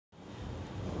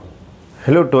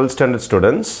Hello 12th standard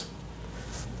students.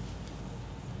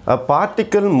 A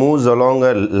particle moves along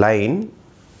a line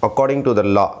according to the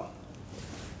law.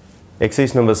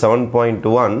 Exercise number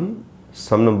 7.1,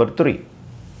 sum number 3.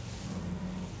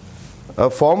 A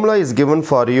formula is given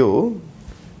for you.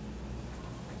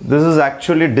 This is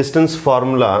actually distance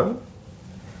formula.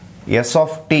 S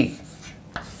of t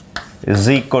is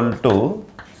equal to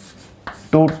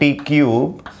 2t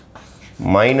cube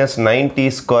minus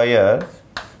 9t square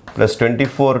plus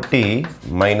 24t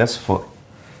minus 4.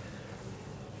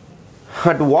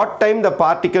 At what time the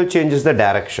particle changes the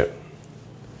direction?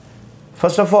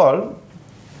 First of all,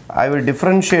 I will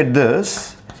differentiate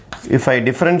this. If I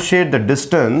differentiate the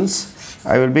distance,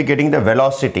 I will be getting the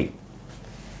velocity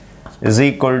is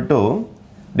equal to,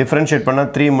 differentiate panna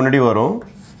 3 munadi varum,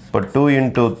 but 2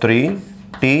 into 3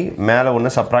 t மேல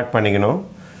ஒன்று subtract பண்ணிக்கணும்.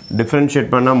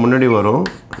 Differentiate panna munadi varum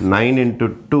 9 into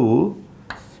 2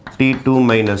 t2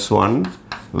 minus 1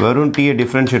 வெறும் t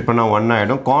differentiate பண்ணா 1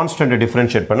 ஆயிடும். Constant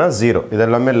differentiate பண்ணா 0.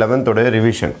 இதெல்லாமே 11th ஓட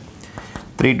revision.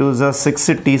 3 2s are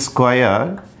 6t square,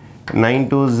 9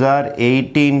 2s are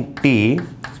 18t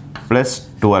plus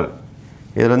 12.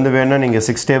 இதில் வந்து வேணா நீங்கள்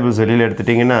 6 tables வெளியில்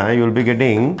எடுத்துட்டீங்கன்னா you will be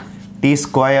getting t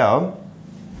square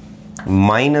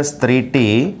minus 3t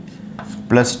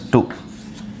plus 2.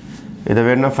 இதை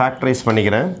வேணா factorize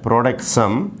பண்ணிக்கிறேன். Product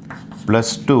sum plus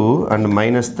 2 and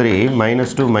minus 3 minus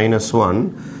 2 minus 1.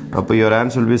 Appo your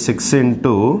answer will be 6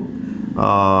 into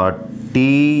t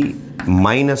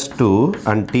minus 2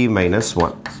 and t minus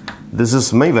 1. This is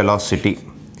my velocity.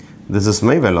 This is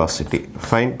my velocity.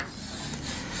 Fine.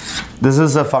 This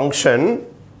is a function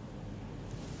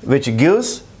which gives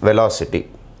velocity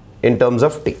in terms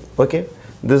of t. Okay.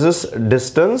 This is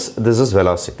distance. This is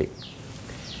velocity.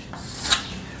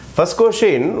 First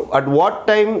question, at what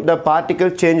time the particle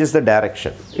changes the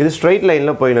direction? This is straight line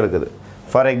la போயின்னு இருக்குது.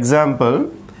 For example,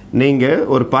 நீங்க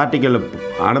ஒரு particle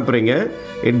அனுப்புறீங்க,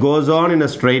 it goes on in a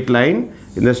straight line,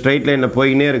 இந்த straight line ல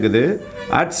போயினே இருக்குது.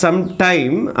 At some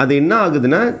time அது என்ன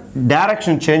ஆகுதுன்னா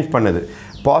direction change பண்ணுது.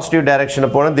 Positive direction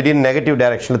போனா திடீர்னு negative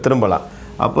direction திரும்பலாம்.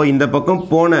 அப்போ இந்த பக்கம்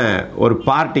போன ஒரு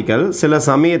particle சில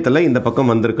சமயத்துல இந்த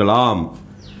பக்கம் வந்திருக்கலாம்.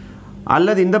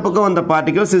 அல்லது இந்த பக்கம் வந்த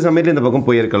particle சில சமயத்துல இந்த பக்கம்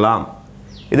போயிருக்கலாம்.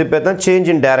 இது பேர் தான் சேஞ்ச்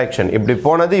இன் டைரக்ஷன். இப்படி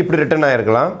போனது இப்படி ரிட்டர்ன்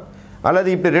ஆயிருக்கலாம், அல்லது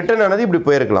இப்படி ரிட்டர்ன் ஆனது இப்படி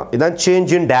போயிருக்கலாம். இதுதான்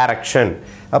சேஞ்ச் இன் டைரக்ஷன்.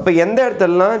 அப்போ எந்த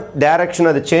இடத்துலலாம்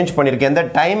டைரக்ஷன் அது சேஞ்ச் பண்ணியிருக்கு, எந்த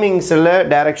டைமிங்ஸில்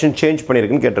டைரக்ஷன் சேஞ்ச்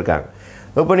பண்ணியிருக்குன்னு கேட்டிருக்காங்க.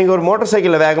 இப்போ நீங்கள் ஒரு மோட்டார்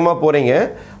சைக்கிளில் வேகமாக போகிறீங்க,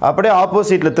 அப்படியே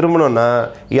ஆப்போசிட்டில் திரும்பணும்னா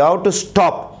you have to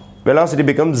stop, velocity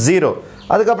become 0.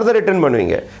 அதுக்கப்புறம் தான் ரிட்டர்ன்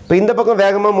பண்ணுவீங்க. இப்போ இந்த பக்கம்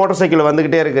வேகமாக மோட்டார் சைக்கிளில்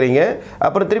வந்துக்கிட்டே இருக்கிறீங்க,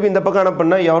 அப்புறம் திருப்பி இந்த பக்கம் என்ன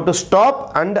பண்ணால் you have to stop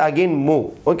and again move.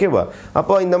 ஓகேவா?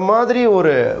 அப்போ இந்த மாதிரி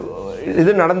ஒரு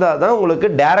இது நடந்தால் தான் உங்களுக்கு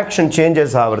டைரக்ஷன்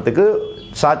சேஞ்சஸ் ஆகிறதுக்கு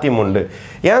சாத்தியம் உண்டு.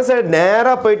 ஏன் சார்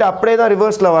நேராக போயிட்டு அப்படியே தான்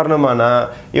ரிவர்ஸில் வரணுமானா,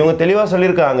 இவங்க தெளிவாக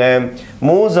சொல்லியிருக்காங்க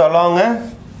மூவ்ஸ் அலாங்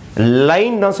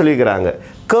லைன் தான் சொல்லியிருக்கிறாங்க,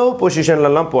 கர்வ்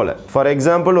பொசிஷன்லலாம் போல. ஃபார்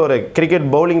எக்ஸாம்பிள் ஒரு கிரிக்கெட்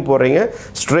பவுலிங் போடுறீங்க,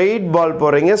 ஸ்ட்ரெயிட் பால்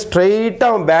போடுறீங்க,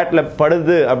 ஸ்ட்ரெயிட்டாக அவன் பேட்டில்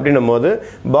படுது அப்படின்னும் போது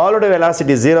பாலோட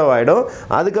வெலாசிட்டி 0 ஆகிடும்.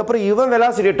 அதுக்கப்புறம் இவன்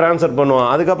வெலாசிட்டி ட்ரான்ஸ்ஃபர் பண்ணுவான்,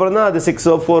 அதுக்கப்புறம் தான் அது 6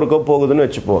 or 4 போகுதுன்னு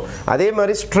வச்சுப்போம். அதே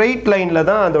மாதிரி ஸ்ட்ரெயிட் லைனில்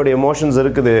தான் அதோடைய மோஷன்ஸ்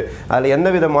இருக்குது, அதில்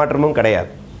எந்த வித மாற்றமும் கிடையாது.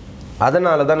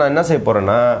 அதனால தான் நான் என்ன செய்ய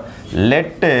போகிறேன்னா,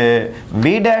 let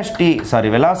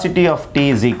velocity of t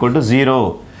is equal to 0.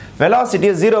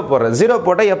 வெலாசிட்டியை 0 போடுறேன். 0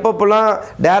 போட்டால் எப்பப்போலாம்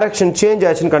டைரக்ஷன் சேஞ்ச்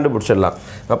ஆச்சுன்னு கண்டுபிடிச்சிடலாம்.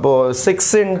 அப்போது 6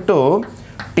 into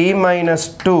t minus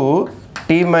 2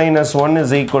 t minus 1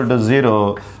 is equal to 0.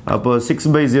 அப்போது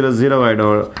 6/0 0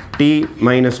 ஆகிடும். t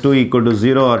minus 2 equal to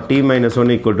 0 or t minus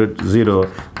 1 equal to 0.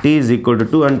 t is equal to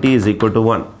 2 and t is equal to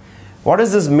 1. What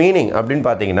is this meaning அப்படின்னு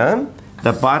பார்த்தீங்கன்னா,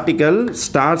 the particle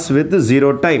starts with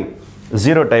 0 time.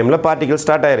 0 டைமில் particle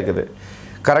start ஆகிருக்குது.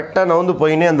 கரெக்டாக நவுந்து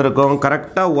போயினே இருந்திருக்கும்.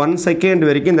 கரெக்டாக 1 செகண்ட்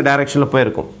வரைக்கும் இந்த டைரக்ஷனில்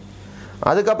போயிருக்கும்.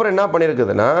 அதுக்கப்புறம் என்ன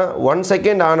பண்ணியிருக்குதுன்னா 1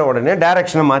 செகண்ட் ஆன உடனே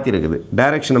டைரக்ஷனை மாற்றிருக்குது.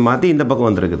 டைரக்ஷனை மாற்றி இந்த பக்கம்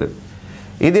வந்திருக்குது.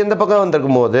 இது இந்த பக்கம்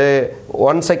வந்திருக்கும் போது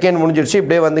 1 செகண்ட் முடிஞ்சிடுச்சு,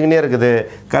 இப்படியே வந்துக்கினே இருக்குது.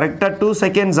 கரெக்டாக 2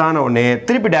 செகண்ட்ஸ் ஆன உடனே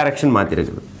திருப்பி டைரக்ஷன்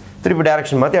மாற்றிருக்குது. திருப்பி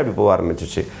டைரக்ஷன் மாற்றி அப்படி போக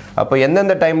ஆரம்பிச்சிச்சு. அப்போ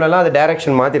எந்தெந்த டைம்லலாம் அது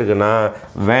direction மாற்றிருக்குன்னா,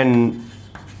 when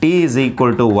t is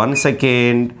equal to 1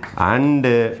 second and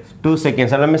 2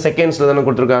 seconds, எல்லாமே செகண்ட்ஸில் தானே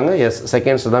கொடுத்துருக்காங்க. எஸ்,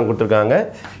 செகண்ட்ஸில் தான் கொடுத்துருக்காங்க.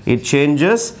 It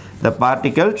changes, the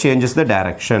particle changes the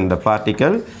direction. The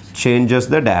particle changes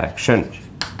the direction.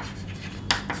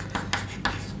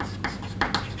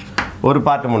 ஒரு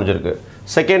பார்ட் முடிஞ்சிருக்கு.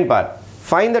 Second part,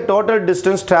 find the total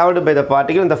distance travelled by the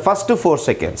particle இந்த ஃபஸ்ட்டு 4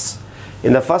 seconds.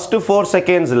 இந்த ஃபஸ்ட்டு 4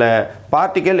 secondsல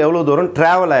பார்ட்டிக்கல் எவ்வளோ தூரம்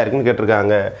ட்ராவல் ஆயிருக்குன்னு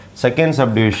கேட்டிருக்காங்க. Second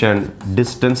subdivision,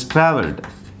 distance travelled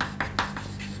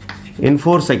in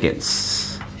 4 seconds.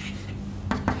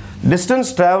 Distance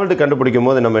traveled கண்டுபிடிக்கும்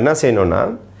போது நம்ம என்ன செய்யணும்னா,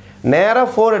 நேராக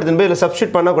 4 எடுத்துன்னு போய் இதில்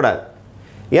சப்ஸ்டியூட் பண்ணக்கூடாது.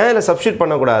 ஏன் இதில் சப்ஸ்டியூட்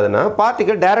பண்ணக்கூடாதுன்னா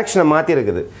பார்ட்டிகல் டைரக்ஷனை மாற்றி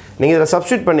இருக்குது. நீங்கள் இதில்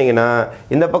சப்ஸ்டியூட் பண்ணிங்கன்னா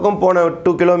இந்த பக்கம் போன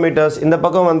 2 கிலோமீட்டர்ஸ் இந்த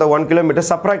பக்கம் வந்த 1 கிலோமீட்டர்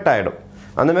சப்ராக்ட் ஆகிடும்.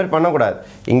 அந்தமாரி பண்ணக்கூடாது.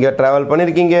 இங்கே ட்ராவல்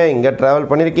பண்ணியிருக்கீங்க, இங்கே ட்ராவல்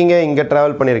பண்ணியிருக்கீங்க, இங்கே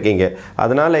ட்ராவல் பண்ணியிருக்கீங்க.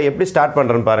 அதனால் எப்படி ஸ்டார்ட்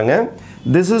பண்ணுறேன்னு பாருங்கள்.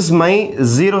 This is my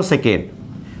 0 second,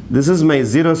 this is my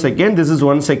 0 second, this is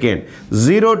 1 second.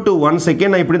 0 to 1 second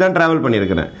நான் இப்படி தான் ட்ராவல்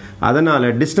பண்ணியிருக்கிறேன். அதனால்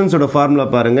டிஸ்டன்ஸோட ஃபார்முலா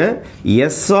பாருங்கள்.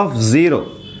 S of 0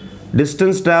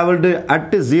 distance traveled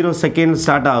at 0 second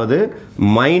start ஆகுது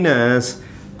மைனஸ்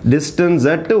distance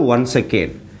at 1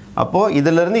 second. அப்போது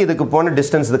இதிலிருந்து இதுக்கு போன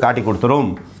டிஸ்டன்ஸ் இது காட்டி கொடுத்துரும்.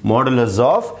 Modulus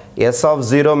of S of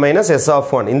 0 minus S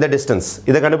of 1 இந்த டிஸ்டன்ஸ்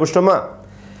இதை கண்டுபிடிச்சிட்டோமா?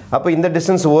 அப்போ இந்த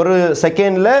டிஸ்டன்ஸ் ஒரு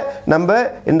செகண்டில் நம்ம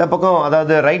இந்த பக்கம்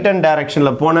அதாவது ரைட் ஹேண்ட்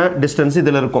டைரக்ஷனில் போன டிஸ்டன்ஸ்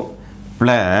இதில் இருக்கும்.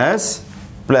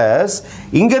 ப்ளஸ்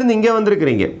இங்கேருந்து இங்கே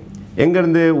வந்திருக்கிறீங்க.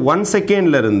 எங்கேருந்து 1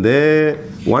 செகண்ட்லேருந்து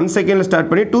 1 செகண்டில்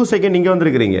ஸ்டார்ட் பண்ணி 2 செகண்ட் இங்கே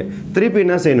வந்திருக்கிறீங்க. திருப்பி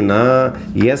என்ன செய்யணும்னா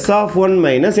S of 1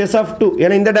 minus S of 2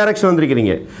 ஏன்னா இந்த டைரக்ஷன்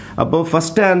வந்திருக்கிறீங்க. அப்போது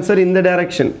ஃபஸ்ட் ஆன்சர் இந்த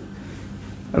டைரக்ஷன்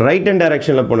ரைட் ஹேண்ட்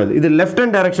டைரக்ஷனில் போனது. இது லெஃப்ட்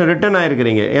ஹேண்ட் டைரக்ஷன் ரிட்டர்ன்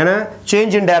ஆகிருக்கிறீங்க ஏன்னா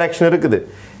சேஞ்ச் இன் டைரக்ஷன் இருக்குது.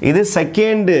 இது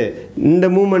செகண்டு இந்த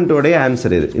மூமெண்ட்டோடைய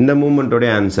ஆன்சர். இது இந்த மூமெண்ட்டோடைய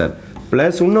ஆன்சர்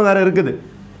ப்ளஸ் இன்னும் வேறு இருக்குது.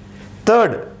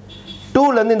 தேர்ட்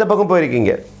 2லேருந்து இந்த பக்கம்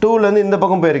போயிருக்கீங்க, 2லேருந்து இந்த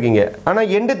பக்கம் போயிருக்கீங்க. ஆனால்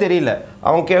எண்டு தெரியல.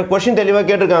 அவங்க கொஷின் தெளிவாக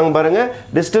கேட்டிருக்காங்க பாருங்கள்.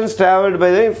 Distance travelled by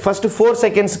first 4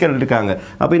 seconds கேட்டிருக்காங்க.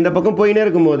 அப்போ இந்த பக்கம் போயினே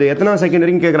இருக்கும்போது எத்தனை செகண்ட்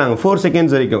வரைக்கும் கேட்குறாங்க? 4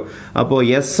 செகண்ட்ஸ் வரைக்கும். அப்போது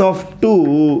S of 2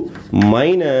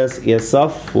 minus S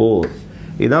of 4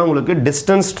 இதான் உங்களுக்கு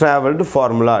distance travelled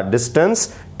formula. Distance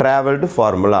travelled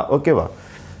formula. ஓகேவா?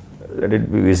 Let it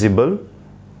be visible.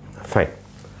 Fine.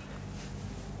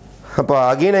 அப்போ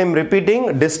again I am repeating,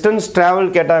 distance travel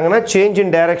கேட்டாங்கன்னா சேஞ்ச்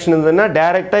இன் டைரக்ஷன் இருந்ததுன்னா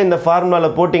டைரெக்டாக இந்த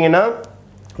ஃபார்முலாவில் போட்டிங்கன்னா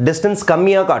டிஸ்டன்ஸ்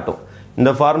கம்மியாக காட்டும்.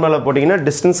 இந்த ஃபார்முலாவில் போட்டிங்கன்னா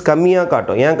டிஸ்டன்ஸ் கம்மியாக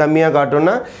காட்டும். ஏன் கம்மியாக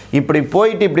காட்டும்னா இப்படி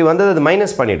போயிட்டு இப்படி வந்தது அது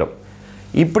மைனஸ் பண்ணிடும்.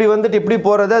 இப்படி வந்துட்டு இப்படி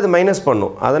போகிறது அது மைனஸ்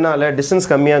பண்ணும். அதனால் டிஸ்டன்ஸ்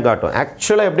கம்மியாக காட்டும்.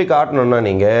 ஆக்சுவலாக எப்படி காட்டணும்னா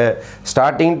நீங்கள்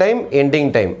starting time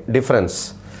ending time difference,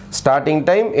 starting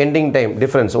time ending time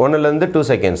difference 1லேருந்து 2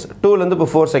 seconds, 2லேருந்து இப்போ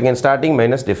 4 செகண்ட் ஸ்டார்டிங்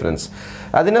மைனஸ் டிஃப்ரென்ஸ்.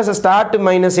 அது என்ன சார் ஸ்டார்ட்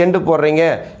மைனஸ் எண்டு போடுறீங்க?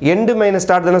 எண்டு மைனஸ்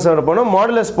ஸ்டார்ட் தானே சார் போனோம்.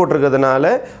 மாடுலஸ்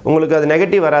போட்டிருக்கிறதுனால உங்களுக்கு அது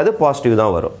நெகட்டிவ் வராது, பாசிட்டிவ்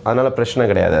தான் வரும். அதனால் பிரச்சனை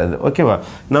கிடையாது அது. ஓகேவா?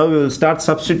 Now we will start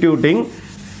substituting.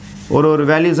 ஒரு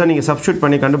வேல்யூஸாக நீங்கள் சப்ஸ்டியூட்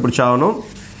பண்ணி கண்டுபிடிச்சாகணும்.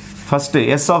 First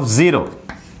S of 0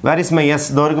 where is my S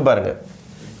இதோ இருக்குது பாருங்கள்.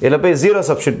 இதில் போய் 0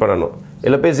 சப்ஸ்டியூட் பண்ணணும்.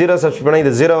 இதில் போய் 0 சப்ஸ்டியூட் பண்ணால்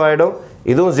இது 0 ஆகிடும்,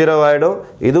 இதுவும் 0 ஆகிடும்,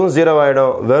 இதுவும் 0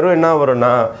 ஆகிடும். வெறும் என்ன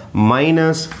வரும்னா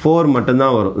 -4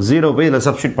 மட்டும்தான் வரும். 0 போய் இதில்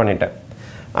சப்ஸ்டியூட் பண்ணிட்டேன்.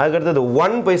 அதுக்கடுத்தது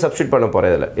 1 போய் சப்ஸ்டியூட் பண்ண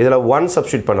போகிறேன். இதில் 1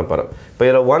 சப்ஸ்டியூட் பண்ண போகிறோம். இப்போ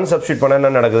இதில் 1 சப்ஸ்டியூட் பண்ண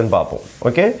என்ன நடக்குதுன்னு பார்ப்போம்.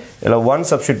 ஓகே, இதில் 1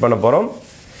 சப்ஸ்டியூட் பண்ண போகிறோம்.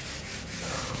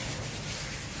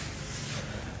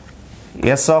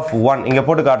 S of 1 இங்கே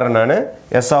போட்டு காட்டுறேன் நான்.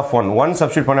 S of 1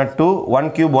 சப்ஸ்டியூட் பண்ண 2, 1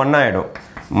 cube 1 ஆகிடும்,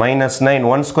 -9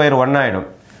 1 square 1 ஆகிடும்,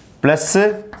 ப்ளஸ்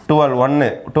 12 1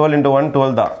 12 into 1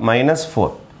 12 தான், -4.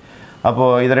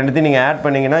 அப்போது இது ரெண்டுத்தையும் நீங்கள் ஆட்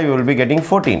பண்ணிங்கன்னா you will be getting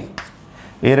 14.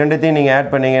 இது ரெண்டுத்தையும் நீங்கள் ஆட்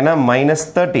பண்ணிங்கன்னா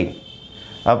 -13.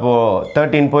 அப்போது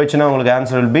 13 போயிடுச்சுன்னா உங்களுக்கு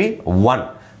ஆன்சர் will be 1.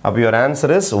 அப்போ your answer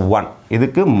is 1.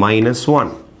 இதுக்கு -1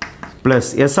 ப்ளஸ்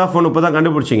S of 1 இப்போ தான்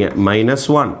கண்டுபிடிச்சிங்க,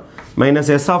 -1 மைனஸ்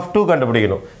S of 2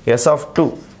 கண்டுபிடிக்கணும். S of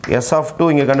 2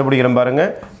 இங்கே கண்டுபிடிக்கிறோம்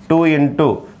பாருங்கள். 2 into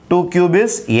 2 cube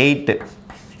is 8,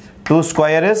 2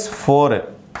 square is 4,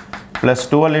 plus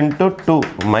 12 into 2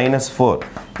 minus 4.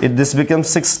 This becomes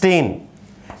 16.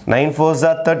 9 4s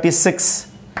are 36.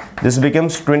 This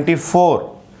becomes 24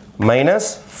 minus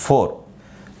 4.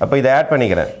 அப்போ இதை ஆட்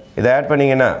பண்ணிக்கிறேன். இதை ஆட்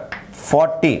பண்ணிங்கன்னா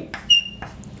 40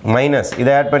 மைனஸ்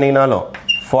இதை ஆட் பண்ணிங்கனாலும்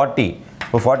 40.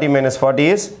 இப்போ 40 minus 40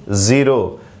 is 0.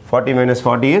 40 minus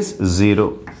 40 is 0.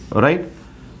 Right?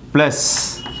 Plus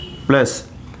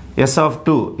S of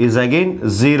 2 is again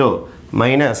 0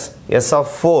 minus S of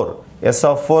 4. S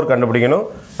of 4 கண்டுபிடிக்கணும்.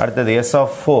 அடுத்தது S of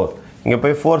 4 இங்கே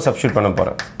போய் 4 சப்ஸ்டியூட் பண்ண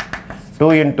போகிறேன். 2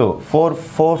 into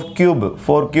 4 cube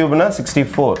 4 cube னா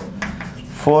 64,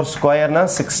 4 square னா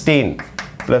 16,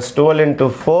 plus 12 into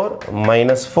 4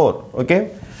 minus 4. Okay,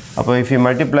 அப்போ if you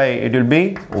multiply it will be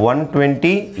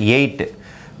 128.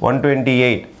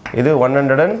 இது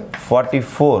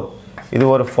 144, இது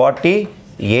ஒரு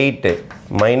 48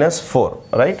 minus 4.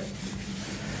 Right?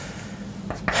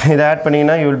 இதை ஆட்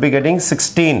பண்ணிங்கன்னா you will be getting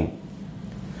 16,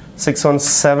 6 1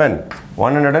 7,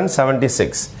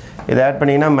 176. இதை ஆட்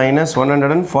பண்ணிங்கன்னா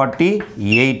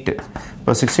 -148.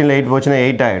 இப்போ 16ல் 8 போச்சுன்னா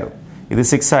 8 ஆகிடும், இது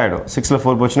 6 ஆகிடும், 6ல்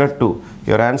 4 போச்சுன்னா 2.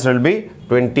 your answer will be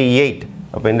 28.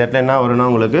 அப்போ இந்த இடத்துல என்ன வரும்னா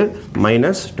உங்களுக்கு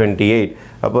 -28.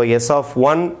 அப்போ S of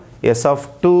 1, S of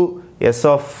 2, S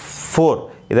of 4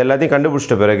 இது எல்லாத்தையும்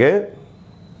கண்டுபிடிச்சிட்ட பிறகு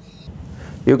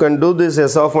You can do this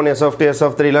S of 1, S of 2, S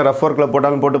of 3 இல்லை ரஃப் ஒர்க்கில்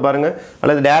போட்டாலும் போட்டு பாருங்கள்,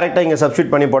 அல்லது டேரெக்டாக இங்கே சப்ஸ்டியூட்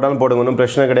பண்ணி போட்டாலும் போடுங்க, ஒன்றும்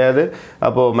பிரச்சனை கிடையாது.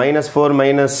 அப்போது -4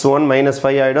 -1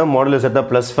 -5 ஆகிடும், மாடுலஸ் எடுத்தால்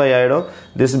 +5 ஆகிடும்.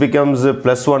 திஸ் பிகம்ஸ்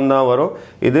 +1 தான் வரும்.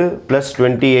 இது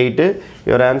 +28.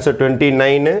 Your answer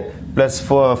 29 +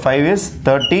 5 is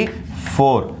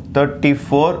 34.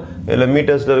 34 இதில்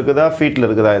மீட்டர்ஸில் இருக்குதா ஃபீட்டில்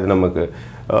இருக்குதா இது நமக்கு?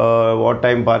 What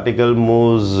time particle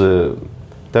moves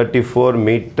 34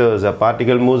 meters. A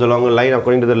particle moves along a line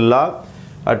according to the law.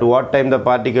 At what time the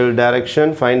particle direction?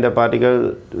 Find the particle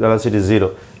velocity 0.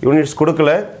 Units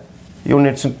கொடுக்கல,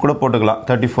 units கூட போட்டுக்கலாம்,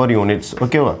 34 units.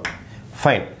 ஓகேவா?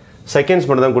 Fine. Seconds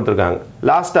மட்டும் தான் கொடுத்துருக்காங்க.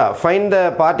 லாஸ்ட்டாக find the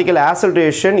particle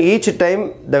acceleration each time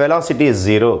the velocity is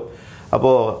 0.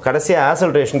 அப்போது கடைசியாக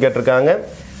ஆக்சலரேஷன் கேட்டிருக்காங்க.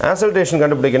 ஆக்சலரேஷன்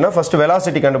கண்டுபிடிக்கணும்னா ஃபஸ்ட்டு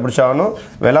வெலாசிட்டி கண்டுபிடிச்சாகணும்.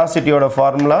 வெலாசிட்டியோட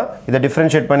ஃபார்முலா இதை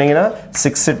டிஃப்ரென்ஷியேட் பண்ணிங்கன்னா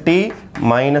 16t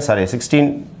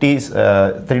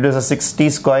 6t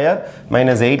square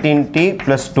minus 18t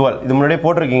 + 12. இது முன்னாடியே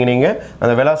போட்டிருக்கீங்க நீங்கள்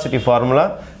அந்த வெலாசிட்டி ஃபார்முலா.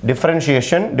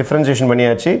 டிஃப்ரென்ஷியேஷன்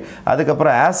பண்ணியாச்சு.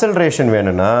 அதுக்கப்புறம் ஆக்சலரேஷன்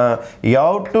வேணும்னா you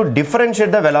have to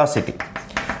differentiate the velocity.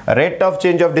 Rate of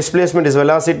change of displacement is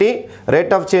velocity.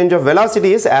 Rate of change of velocity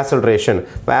is acceleration.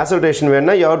 இப்போ acceleration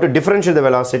வேணும்னா you have to differentiate the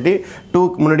velocity. 2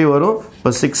 முன்னாடி வரும்.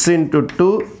 இப்போ 6 × 2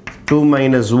 2 -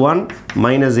 1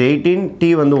 -18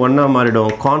 t வந்து 1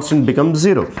 மாறிடும். Constant becomes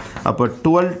 0. அப்போ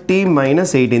 12t -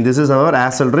 18. This is our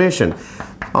acceleration.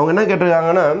 அவங்க என்ன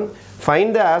கேட்டிருக்காங்கன்னா find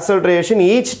the acceleration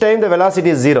each time the velocity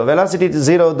is 0. Velocity is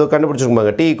 0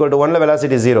 கண்டுபிடிச்சிருப்பாங்க. t = 1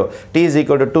 velocity is 0. t =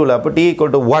 2 அப்போ t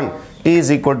 = 1. t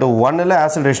 = 1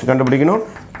 acceleration கண்டுபிடிக்கணும்.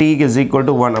 t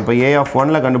 = 1. அப்போ a of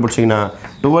 1 கண்டுபிடிச்சிங்கன்னா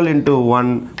 12 ×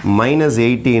 1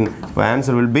 -18. இப்போ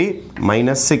ஆன்சர் will be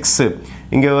 -6.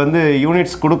 இங்கே வந்து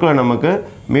யூனிட்ஸ் கொடுக்கல நமக்கு,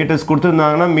 மீட்டர்ஸ்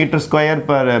கொடுத்துருந்தாங்கன்னா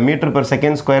மீட்டர் per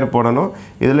second ஸ்கொயர் போடணும்.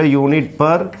 இதில் unit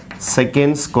per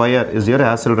second square is your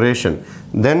acceleration.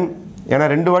 Then ஏன்னா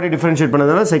ரெண்டு வாட்டி டிஃப்ரென்ஷியேட்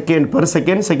பண்ணதுனால per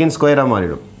second ஸ்கொயராக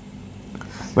மாறிடும்.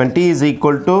 when t is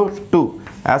equal to 2,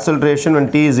 acceleration when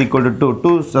t is equal to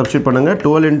 2 substitute பண்ணுங்க.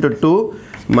 12 × 2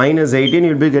 -18,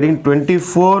 you will be getting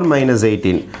 24 -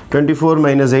 18. 24 -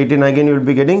 18 again you will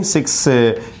be getting 6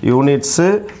 units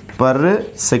per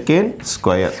second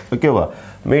square. ஓகேவா?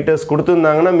 Metres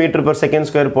கொடுத்துருந்தாங்கன்னா metre per second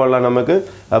square போடலாம். நமக்கு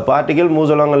particle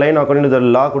moves along line according to the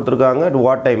லா கொடுத்துருக்காங்க. At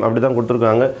what time அப்படி தான்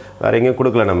கொடுத்துருக்காங்க, வேறு எங்கேயும்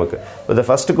கொடுக்கல நமக்கு. த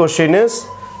ஃபஸ்ட் கொஸ்டின் இஸ்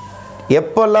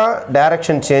எப்போல்லாம்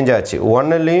டைரக்ஷன் சேஞ்ச் ஆச்சு?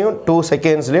 1லேயும் 2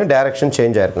 செகண்ட்ஸ்லேயும் டைரக்ஷன்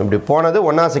சேஞ்ச் ஆகிருக்கும். இப்படி போனது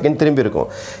 1வது செகண்ட் திரும்பி இருக்கும்,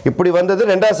 இப்படி வந்தது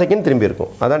 2வது செகண்ட் திரும்பி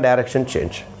இருக்கும். அதான் டைரக்ஷன்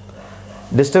சேஞ்ச்.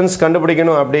 டிஸ்டன்ஸ்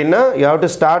கண்டுபிடிக்கணும் அப்படின்னா you have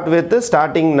to start with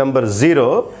starting number 0.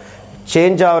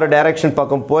 Change ஆகிற டைரக்ஷன்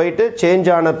பக்கம் போயிட்டு சேஞ்ச்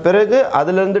ஆன பிறகு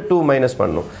அதுலேருந்து 2 மைனஸ்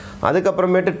பண்ணணும்.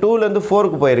 அதுக்கப்புறமேட்டு 2லேருந்து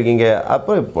 4க்கு போயிருக்கீங்க,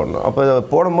 அப்போ இப்போ போடணும். அப்போ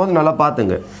போடும்போது நல்லா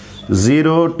பார்த்துங்க.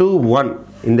 0 to 1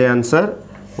 இந்த ஆன்சர்,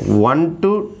 1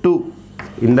 to 2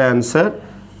 இந்த ஆன்சர்,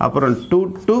 அப்புறம் 2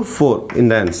 to 4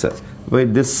 இந்த ஆன்சர். இப்போ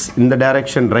இந்த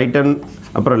டைரக்ஷன் ரைட் ஹேண்ட்,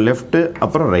 அப்புறம் லெஃப்ட்டு,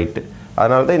 அப்புறம் ரைட்டு.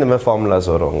 அதனால தான் இந்த மாதிரி ஃபார்முலாஸ்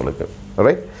வரும் உங்களுக்கு.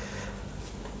 ரைட்?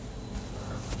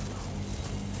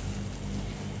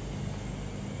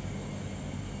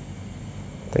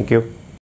 Thank you.